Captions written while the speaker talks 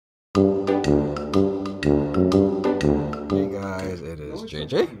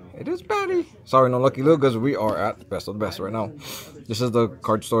JJ, it is Batty. Sorry, no Lucky Lou, because we are at Best of the Best right now. This is the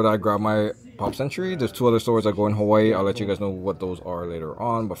card store that I grabbed my Pop Century. There's 2 other stores that go in Hawaii. I'll let you guys know what those are later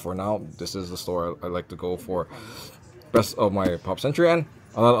on. But for now, this is the store I like to go for best of my Pop Century and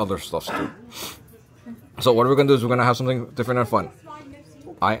a lot of other stuff too. So what we're going to do is we're going to have something different and fun.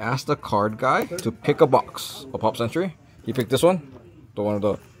 I asked the card guy to pick a box of Pop Century. He picked this one, the one with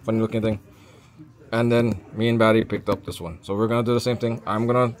the funny looking thing. And then me and Batty picked up this one. So we're going to do the same thing. I'm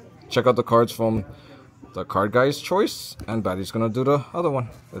going to check out the cards from the card guy's choice. And Batty's going to do the other one.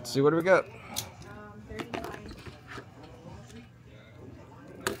 Let's see what we get.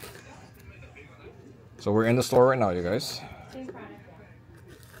 So we're in the store right now, you guys.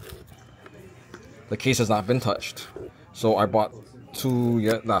 The case has not been touched. So I bought 2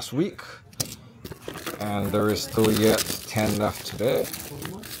 yet last week. And there is still yet 10 left today.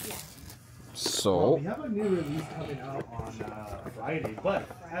 So we have a new release coming out on Friday, but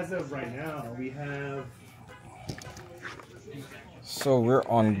as of right now, we have. So we're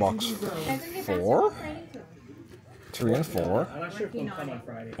on box 4, 3, and 4, I'm not sure if it'll come on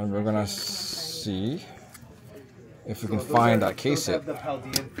Friday. and we're gonna see if we can find that case yet,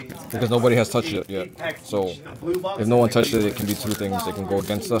 because nobody has touched it yet. So if no one touched it, it can be 2 things. It can go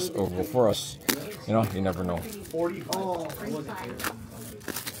against us or go for us. You know, you never know.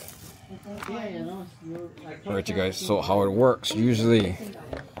 Alright, you guys, so how it works, usually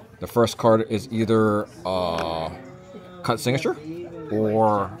the first card is either cut signature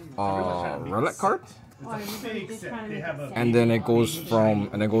or relic card, and then it goes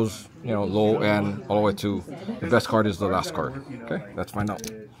you know, low and all the way to the best card is the last card. Okay, let's find out.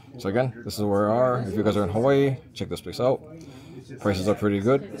 So again, this is where we are. If you guys are in Hawaii, check this place out. Prices are pretty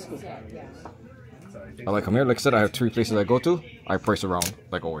good. I like them here. Like I said, I have 3 places I go to. I price around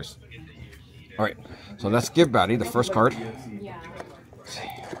like always. Alright, so let's give Batty the first card.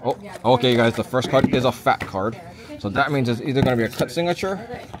 Oh, okay guys, the first card is a fat card. So that means it's either going to be a cut signature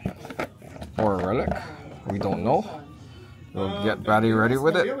or a relic. We don't know. We'll get Batty ready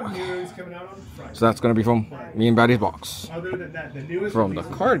with it. So that's going to be from me and Batty's box. From the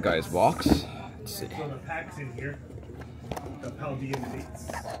card guy's box, let's see.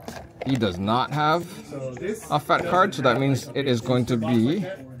 He does not have a fat card, so that means it is going to be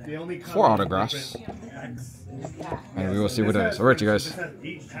 4 autographs, and we will see what it is. Alright, you guys,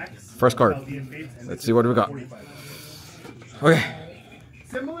 first card. Let's see what we got. Okay.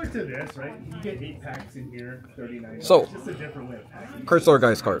 Similar to this, right? You get 8 packs in here, 39. So, just a different way of packing. card store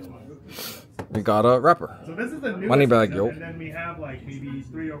guy's card. We got a wrapper. So this is the new money bag, yo. And then we have like maybe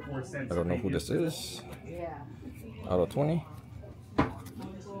 3 or 4 cents. I don't know who this is. Out of 20.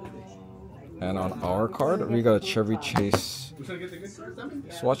 And on our card, we got a Chevy Chase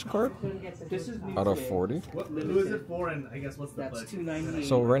swatch card out of 40. Who is it for? And I guess what's the pledge?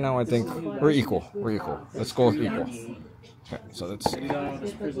 So right now I think we're equal. We're equal. Let's go with equal. Okay, so let's see. So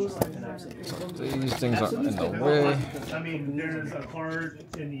these things are in the way. I mean, there's a card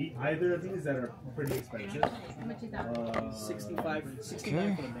in either of these that are pretty expensive. 65. Okay,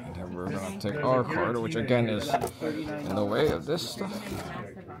 and then we're gonna take our card, which again is in the way of this stuff.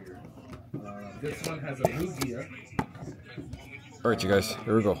 This one has a Lugia. Alright, you guys,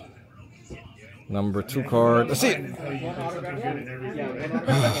 here we go. Number 2 card. Let's see.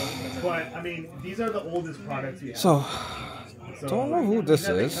 But I mean, these are the oldest products we have. So, don't know who this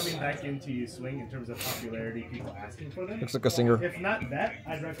is. Coming back into swing in terms of popularity, people asking for them. Looks like a singer. If not that,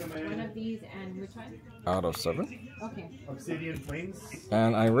 I'd recommend One of these and which one? Out of 7. Okay. Obsidian Plains.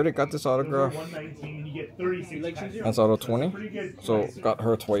 And I already got this autograph. 119, you get 36 packs. That's out of 20. So got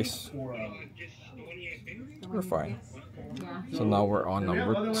her twice. We're fine. So now we're on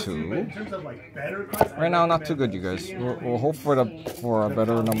number 2. Right now, not too good, you guys. We'll hope for a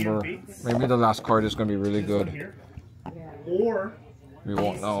better number. Maybe the last card is going to be really good. Or we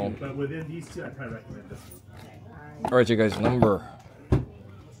won't know. But within these 2, I probably recommend this one. All right, you guys. Number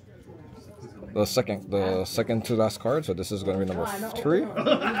the second to last card. So this is going to be number 3. Let's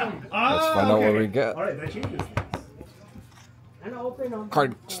find out what we get. All right, that changes things.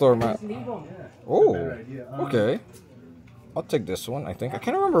 Card store map. Oh, okay. I'll take this one. I think I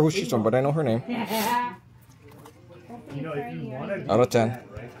can't remember who she's from, but I know her name. You know, if you want to Out of 10.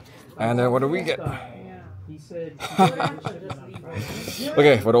 And then what do we get? He said.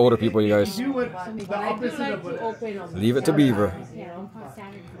 Okay, for the older people, you guys, Do what the opposite of what. leave it to Beaver.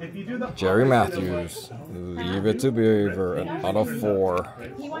 If you do the Jerry opposite of Matthews, leave it to Beaver, and out of 4.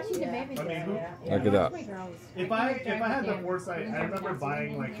 He wants you to baby Look at that. If I had the foresight, I remember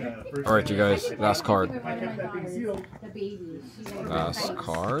buying like a first. Alright, you guys, last card. I kept that thing sealed. The baby. Last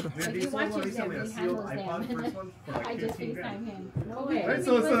card. Then they He sold watches recently them, a he sealed handles iPod them. first one for like I just 15 grand. FaceTime him. No way. Right,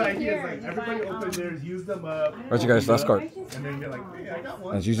 so the idea is like everybody open theirs, use them up. Alright, you guys, last card. And then you're like, hey, I got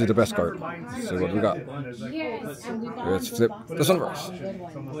one. That's usually the best card. See what we got. Yes, and we got Let's good flip boxes. this one first. Good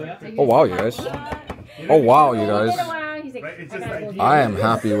ones. Oh wow, you guys. Oh wow, you It's been a guys. while. He's like, Right, it's I just gotta like- go. I am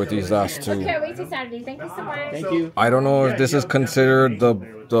happy with these last two. Okay, wait till Saturday. Thank you so much. Thank you. I don't know if this is considered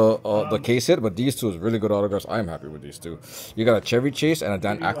the case hit, but these two is really good autographs. I am happy with these two. You got a Chevy Chase and a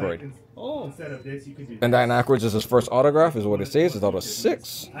Dan Aykroyd. Oh, instead of this, you could do. And Dan Aykroyd is his first autograph, is what it says. It's out of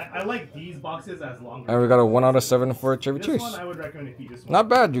 6. I like these boxes as long. And we got a 1 out of 7 for Chevy This Chase. one I would recommend if you just want. Not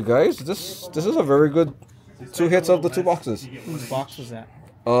bad, you guys. This is a very good 2 hits of the 2 boxes. Whose box was that?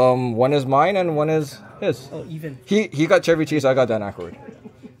 One is mine and one is his. Oh, even. He got Chevy Chase, I got Dan Aykroyd.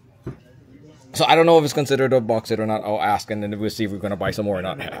 So I don't know if it's considered a box hit or not. I'll ask and then we'll see if we're gonna buy some more or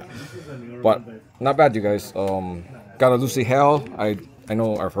not. But not bad, you guys. Got a Lucy Hale. I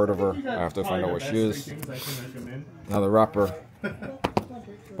know I've heard of her. I have to find out what she is. Another rapper.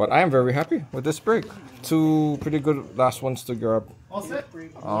 But I am very happy with this break. 2 pretty good last ones to grab. All set.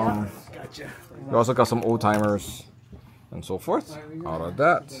 We also got some old timers and so forth. Out of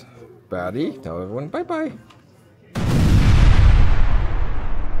that, Batty, tell everyone bye bye.